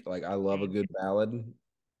freak. Like I love a good ballad.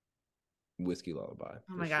 Whiskey Lullaby.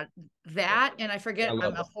 Oh my God. That, and I forget, I'm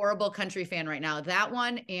a horrible country fan right now. That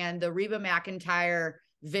one and the Reba McEntire,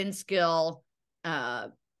 Vince Gill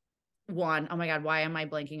one. Oh my God, why am I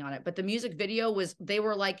blanking on it? But the music video they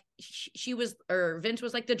were like, Vince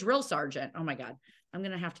was like the drill sergeant. Oh my God. I'm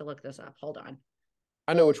going to have to look this up. Hold on.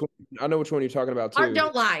 I know which one you're talking about too. Heart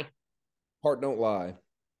Don't Lie. Heart Don't Lie.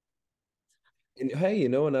 And hey, you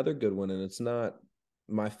know another good one, and it's not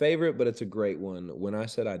my favorite, but it's a great one. When I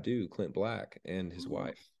Said I Do, Clint Black and his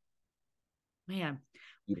wife. Man.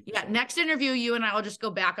 Yeah. Next interview, you and I will just go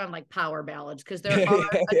back on like power ballads because there are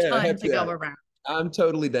a ton to go around. I'm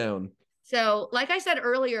totally down. So like I said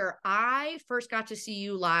earlier, I first got to see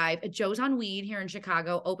you live at Joe's on Weed here in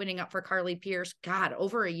Chicago, opening up for Carly Pearce, God,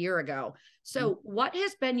 over a year ago. So what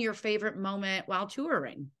has been your favorite moment while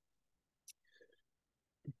touring?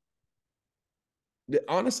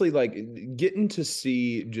 Honestly, like getting to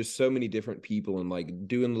see just so many different people and like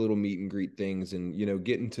doing little meet and greet things and, you know,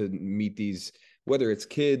 getting to meet these, whether it's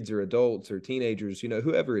kids or adults or teenagers, you know,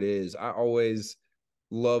 whoever it is, I always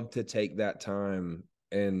love to take that time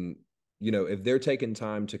and if they're taking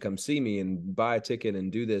time to come see me and buy a ticket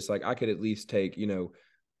and do this, like I could at least take,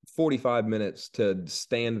 45 minutes to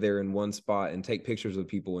stand there in one spot and take pictures of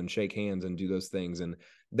people and shake hands and do those things. And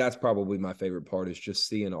that's probably my favorite part, is just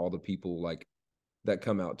seeing all the people like that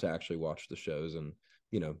come out to actually watch the shows and,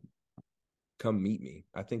 come meet me.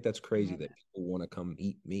 I think that's crazy that people want to come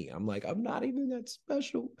meet me. I'm like, I'm not even that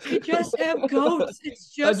special. I just have goats.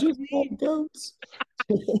 It's just have goats.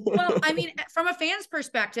 Well, I mean, from a fan's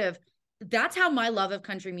perspective, that's how my love of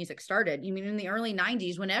country music started. You mean in the early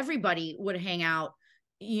 90s when everybody would hang out,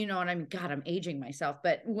 you know what I mean? God, I'm aging myself.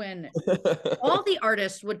 But when all the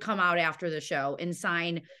artists would come out after the show and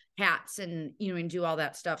sign hats and, and do all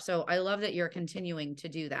that stuff. So I love that you're continuing to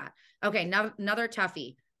do that. Okay. Now another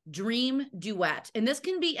toughie. Dream duet. And this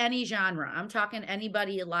can be any genre. I'm talking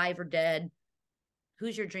anybody alive or dead.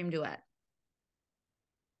 Who's your dream duet?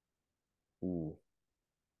 Ooh.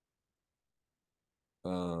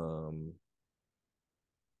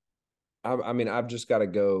 I mean, I've just got to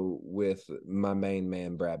go with my main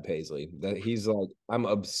man, Brad Paisley. That he's like, I'm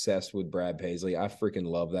obsessed with Brad Paisley. I freaking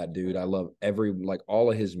love that dude. I love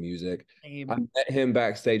all of his music. Same. I met him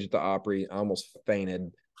backstage at the Opry. I almost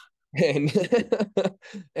fainted. And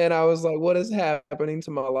and I was like, what is happening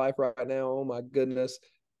to my life right now? Oh my goodness.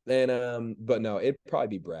 And but no, it'd probably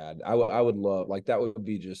be Brad. I would love, like, that would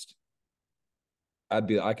be just, I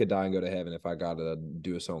could die and go to heaven if I got to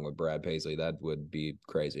do a song with Brad Paisley. That would be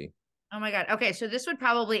crazy. Oh my God. Okay. So this would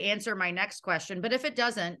probably answer my next question, but if it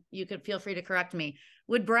doesn't, you could feel free to correct me.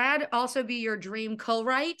 Would Brad also be your dream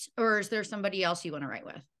co-write, or is there somebody else you want to write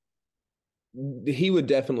with? He would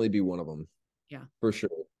definitely be one of them. Yeah, for sure.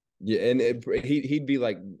 Yeah, and he'd be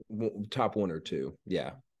like top one or two.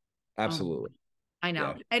 Yeah, absolutely. I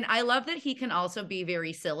know. Yeah. And I love that he can also be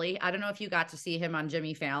very silly. I don't know if you got to see him on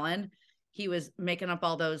Jimmy Fallon. He was making up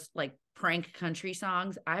all those like prank country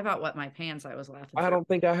songs. I about wet my pants. I was laughing. I don't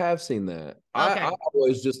think I have seen that. Okay.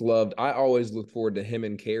 I always look forward to him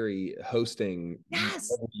and Carrie hosting every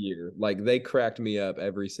year. Like, they cracked me up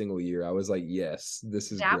every single year. I was like, yes,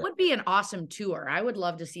 this is that great. Would be an awesome tour. I would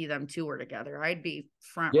love to see them tour together. I'd be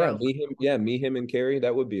front row. Me, him and Carrie.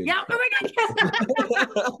 That would be oh my God.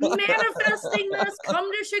 Manifesting this. Come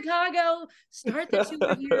to Chicago. Start the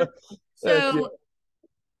tour here. So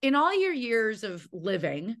in all your years of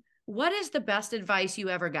living, what is the best advice you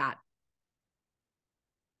ever got?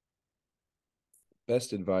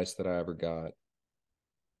 Best advice that I ever got?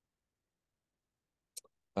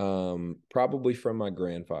 Probably from my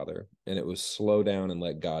grandfather, and it was slow down and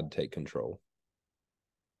let God take control.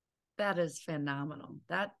 That is phenomenal.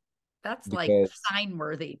 That's like sign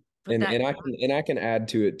worthy. And I can add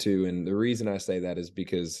to it too. And the reason I say that is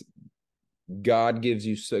because God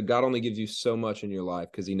only gives you so much in your life,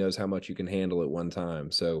 because he knows how much you can handle at one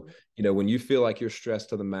time. So, when you feel like you're stressed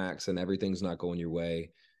to the max and everything's not going your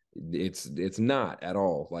way, it's not at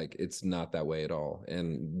all. Like, it's not that way at all.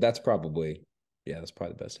 And that's probably the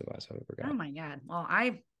best advice I've ever got. Oh my God. Well,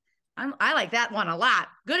 I like that one a lot.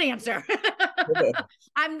 Good answer.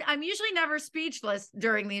 I'm usually never speechless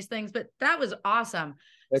during these things, but that was awesome.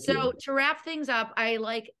 Thank you. To wrap things up, I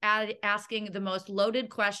like asking the most loaded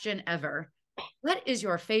question ever. What is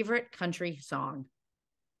your favorite country song?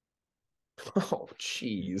 Oh,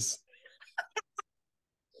 jeez.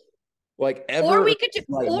 Like, ever. Or we could do,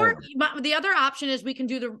 the other option is we can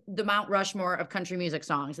do the Mount Rushmore of country music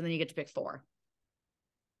songs, and then you get to pick 4.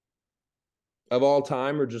 Of all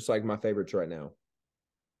time, or just like my favorites right now?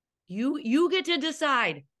 You get to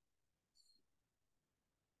decide.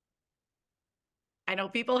 I know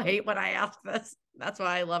people hate when I ask this. That's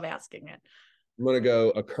why I love asking it. I'm gonna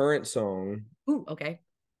go a current song. Ooh, okay.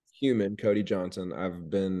 Human, Cody Johnson. I've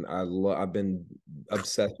been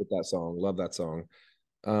obsessed with that song. Love that song.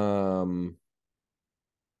 Oh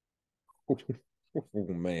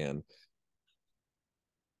man.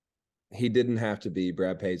 He didn't have to be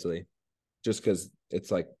Brad Paisley, just because it's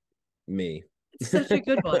like me. It's such a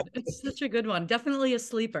good one. It's such a good one. Definitely a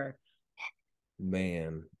sleeper.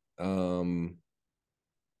 Man.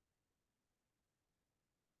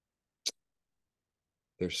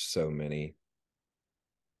 There's so many.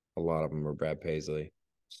 A lot of them are Brad Paisley.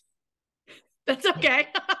 That's okay.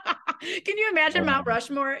 Can you imagine Mount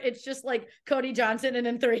Rushmore? It's just like Cody Johnson and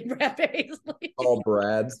then 3 Brad Paisley. All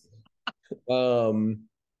Brads.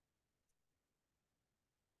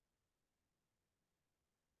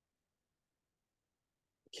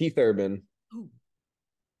 Keith Urban. Ooh.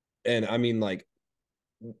 And I mean, like,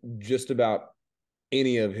 just about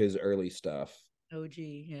any of his early stuff. OG,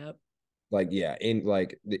 yep. Like, yeah,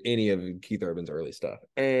 any of Keith Urban's early stuff.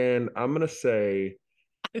 And I'm gonna say,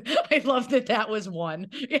 I love that was one.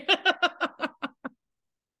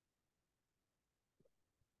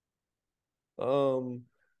 It's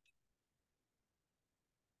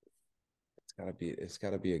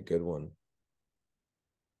gotta be a good one.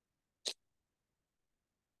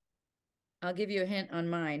 I'll give you a hint on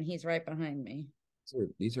mine. He's right behind me.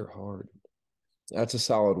 These are hard. That's a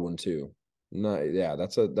solid one too. No, yeah,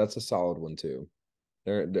 that's a solid one too.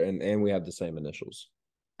 And we have the same initials.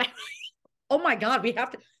 Oh my God,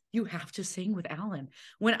 you have to sing with Alan.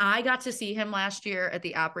 When I got to see him last year at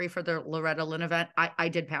the Opry for the Loretta Lynn event, I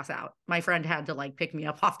did pass out. My friend had to like pick me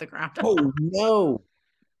up off the ground. Oh no.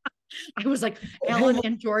 I was like, Alan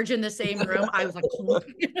and George in the same room. I was like,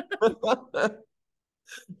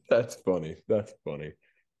 That's funny. That's funny.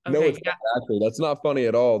 Okay, no, it's not actually. That's not funny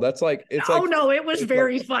at all. That's like no, it was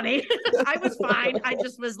very funny. I was fine. I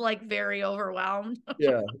just was like very overwhelmed.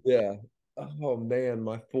 Yeah. Oh man,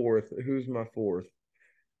 my fourth. Who's my fourth?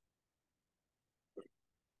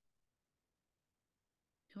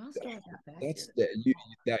 Who else do I have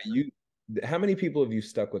back you. How many people have you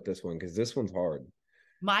stuck with this one? Because this one's hard.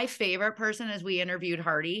 My favorite person as we interviewed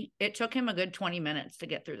Hardy, it took him a good 20 minutes to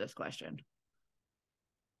get through this question.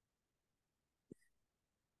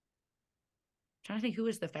 Trying to think who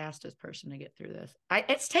is the fastest person to get through this.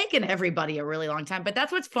 It's taken everybody a really long time, but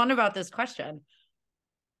that's what's fun about this question.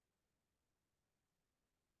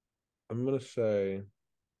 I'm gonna say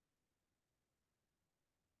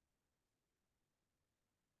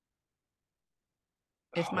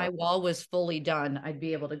if my wall was fully done, I'd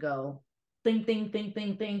be able to go think.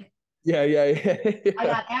 Yeah. I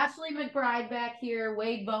got Ashley McBride back here,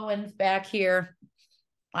 Wade Bowen's back here.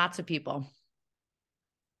 Lots of people.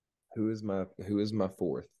 Who is my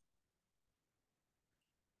fourth?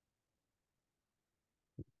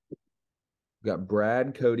 We got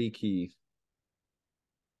Brad, Cody, Keith.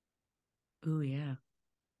 Oh yeah.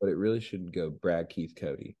 But it really should go Brad, Keith,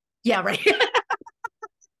 Cody. Yeah, right.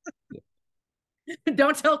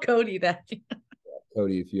 Don't tell Cody that.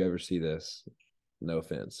 Cody, if you ever see this, no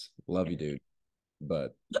offense. Love you, dude.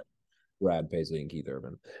 But Brad Paisley and Keith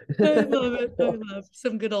Urban. I love it. I love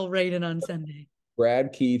some good old rating on Sunday.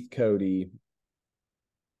 Brad, Keith, Cody.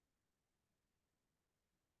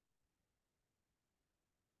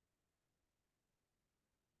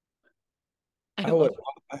 I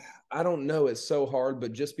don't know. It's so hard,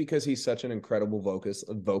 but just because he's such an incredible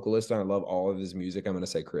vocalist, and I love all of his music, I'm going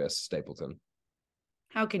to say Chris Stapleton.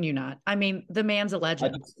 How can you not? I mean, the man's a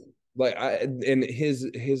legend. And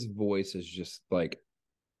his voice is just like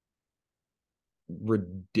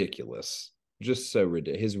ridiculous, just so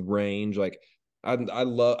ridiculous. His range, like I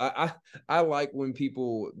like when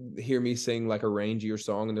people hear me sing like a rangier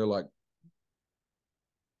song and they're like,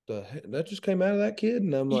 "The heck, that just came out of that kid,"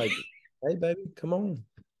 and I'm like, "Hey, baby, come on."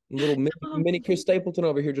 Little mini Chris Stapleton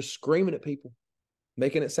over here just screaming at people,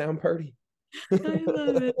 making it sound pretty. I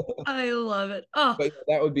love it. I love it. Oh, but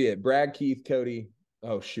that would be it. Brad, Keith, Cody.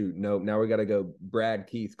 Oh shoot, no! Now we got to go Brad,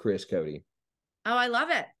 Keith, Chris, Cody. Oh, I love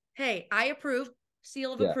it. Hey, I approve.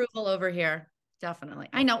 Seal of approval over here. Definitely.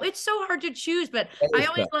 I know it's so hard to choose, but I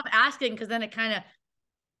always love asking because then it kind of.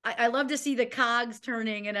 I love to see the cogs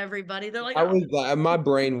turning and everybody. They're like, my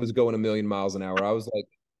brain was going a million miles an hour. I was like,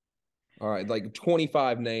 all right, like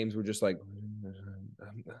 25 names were just like,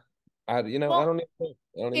 I don't even know.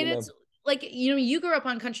 Like, you grew up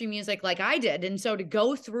on country music like I did. And so to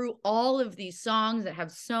go through all of these songs that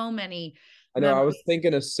have so many. I know. I was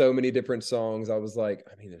thinking of so many different songs. I was like,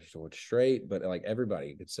 I mean, there's George Strait, but like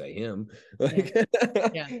everybody could say him. Like,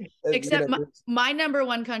 yeah. Except my number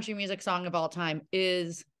one country music song of all time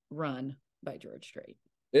is Run by George Strait.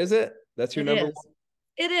 Is it? That's your number one?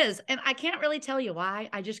 It is. And I can't really tell you why.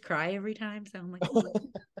 I just cry every time. So I'm like,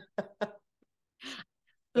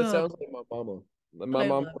 that sounds like my mama. My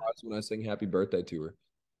mom cries when I sing happy birthday to her.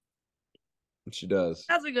 She does.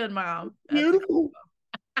 That's a good mom. Beautiful.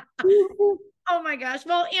 Oh my gosh.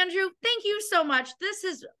 Well, Andrew, thank you so much. This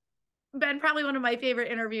has been probably one of my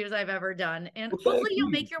favorite interviews I've ever done. And hopefully you'll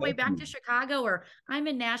make your way back to Chicago, or I'm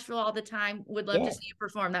in Nashville all the time. Would love to see you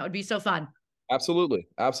perform. That would be so fun. Absolutely.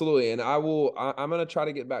 And I'm going to try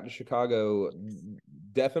to get back to Chicago.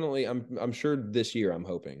 Definitely. I'm sure this year, I'm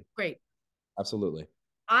hoping. Great. Absolutely.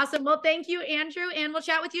 Awesome. Well, thank you, Andrew, and we'll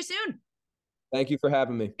chat with you soon. Thank you for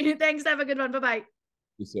having me. Thanks. Have a good one. Bye-bye. See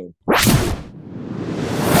you soon.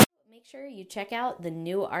 Make sure you check out the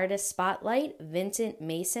new artist spotlight, Vincent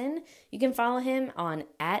Mason. You can follow him on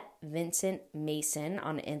 @VincentMason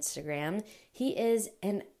on Instagram. He is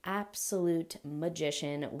an absolute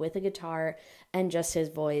magician with a guitar and just his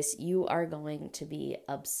voice. You are going to be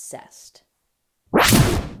obsessed.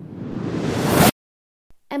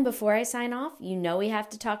 And before I sign off, we have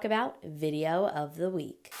to talk about Video of the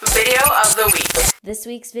Week. Video of the Week. This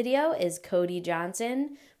week's video is Cody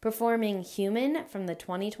Johnson performing Human from the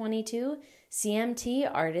 2022 CMT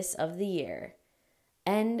Artist of the Year.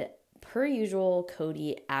 And per usual,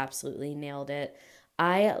 Cody absolutely nailed it.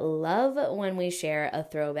 I love when we share a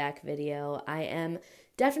throwback video. I am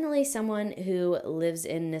definitely someone who lives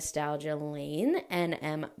in nostalgia lane and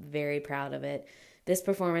am very proud of it. This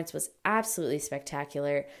performance was absolutely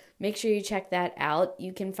spectacular. Make sure you check that out.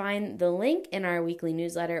 You can find the link in our weekly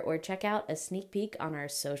newsletter or check out a sneak peek on our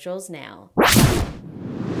socials now.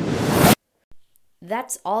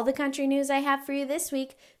 That's all the country news I have for you this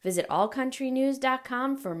week. Visit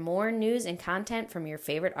allcountrynews.com for more news and content from your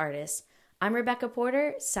favorite artists. I'm Rebecca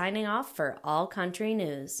Porter, signing off for All Country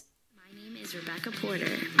News. My name is Rebecca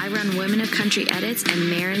Porter. I run Women of Country Edits and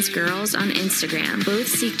Marin's Girls on Instagram. Both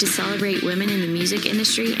seek to celebrate women in the music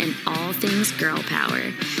industry and all things girl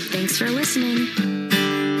power. Thanks for listening.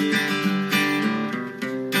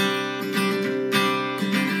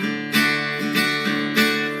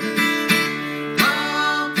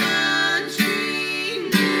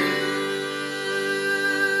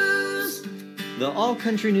 The All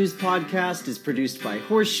Country News podcast is produced by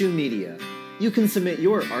Horseshoe Media. You can submit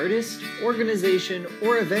your artist, organization,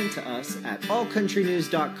 or event to us at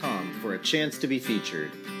allcountrynews.com for a chance to be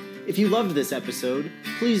featured. If you loved this episode,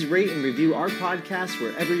 please rate and review our podcast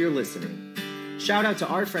wherever you're listening. Shout out to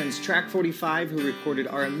our friends Track 45 who recorded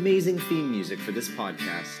our amazing theme music for this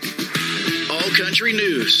podcast. All Country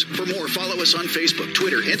News. For more, follow us on Facebook,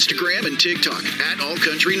 Twitter, Instagram, and TikTok at All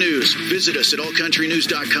Country News. Visit us at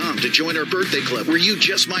allcountrynews.com to join our birthday club where you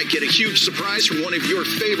just might get a huge surprise from one of your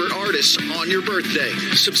favorite artists on your birthday.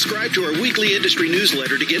 Subscribe to our weekly industry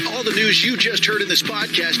newsletter to get all the news you just heard in this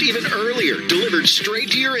podcast even earlier, delivered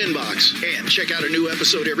straight to your inbox. And check out a new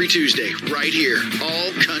episode every Tuesday right here,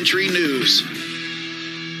 All Country News.